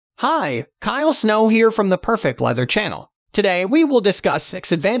Hi, Kyle Snow here from the Perfect Leather channel. Today we will discuss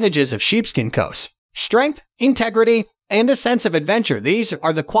 6 advantages of sheepskin coats. Strength, integrity, and a sense of adventure. These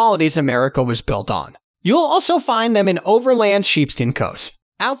are the qualities America was built on. You'll also find them in overland sheepskin coats,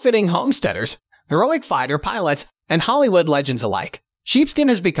 outfitting homesteaders, heroic fighter pilots, and Hollywood legends alike. Sheepskin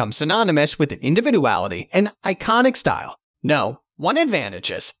has become synonymous with individuality and iconic style. No, one advantage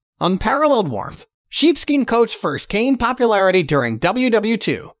is unparalleled warmth. Sheepskin coats first gained popularity during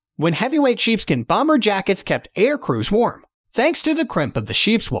WW2, when heavyweight sheepskin bomber jackets kept air crews warm. Thanks to the crimp of the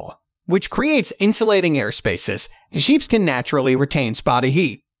sheep's wool, which creates insulating air spaces, sheepskin naturally retains body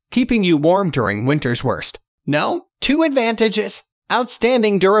heat, keeping you warm during winter's worst. No, 2 advantages.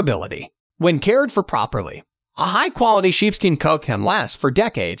 Outstanding durability. When cared for properly, a high-quality sheepskin coat can last for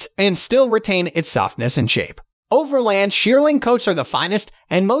decades and still retain its softness and shape. Overland shearling coats are the finest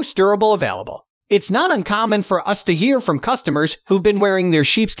and most durable available. It's not uncommon for us to hear from customers who've been wearing their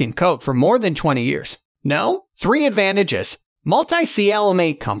sheepskin coat for more than 20 years. No, 3 advantages.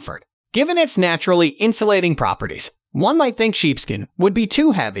 Multi-CLMA comfort. Given its naturally insulating properties, one might think sheepskin would be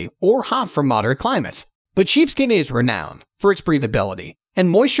too heavy or hot for moderate climates. But sheepskin is renowned for its breathability and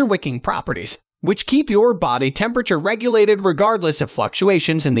moisture-wicking properties, which keep your body temperature regulated regardless of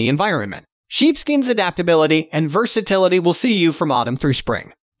fluctuations in the environment. Sheepskin's adaptability and versatility will see you from autumn through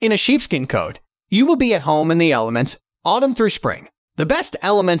spring. In a sheepskin coat, you will be at home in the elements, autumn through spring. The best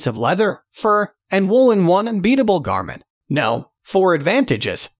elements of leather, fur, and wool in one unbeatable garment. No, 4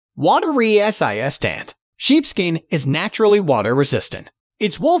 advantages. Water resistant. Sheepskin is naturally water resistant.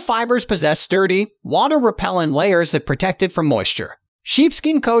 Its wool fibers possess sturdy, water-repellent layers that protect it from moisture.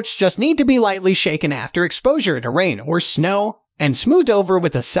 Sheepskin coats just need to be lightly shaken after exposure to rain or snow and smoothed over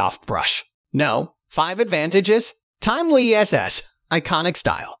with a soft brush. No, 5 advantages. Timeless, iconic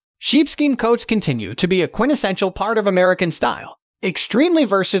style. Sheepskin coats continue to be a quintessential part of American style. Extremely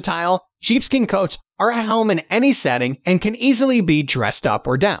versatile, sheepskin coats are at home in any setting and can easily be dressed up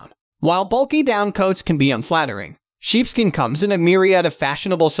or down. While bulky down coats can be unflattering, sheepskin comes in a myriad of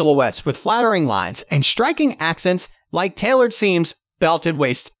fashionable silhouettes with flattering lines and striking accents like tailored seams, belted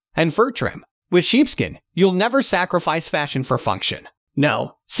waists, and fur trim. With sheepskin, you'll never sacrifice fashion for function.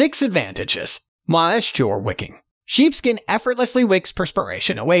 No, 6 advantages. Moisture wicking. Sheepskin effortlessly wicks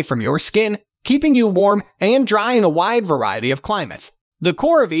perspiration away from your skin, keeping you warm and dry in a wide variety of climates. The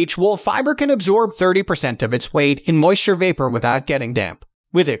core of each wool fiber can absorb 30% of its weight in moisture vapor without getting damp.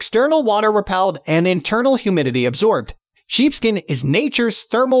 With external water repelled and internal humidity absorbed, sheepskin is nature's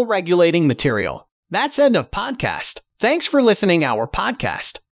thermal regulating material. That's end of podcast. Thanks for listening our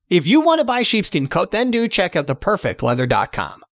podcast. If you want to buy sheepskin coat, then do check out theperfectleather.com.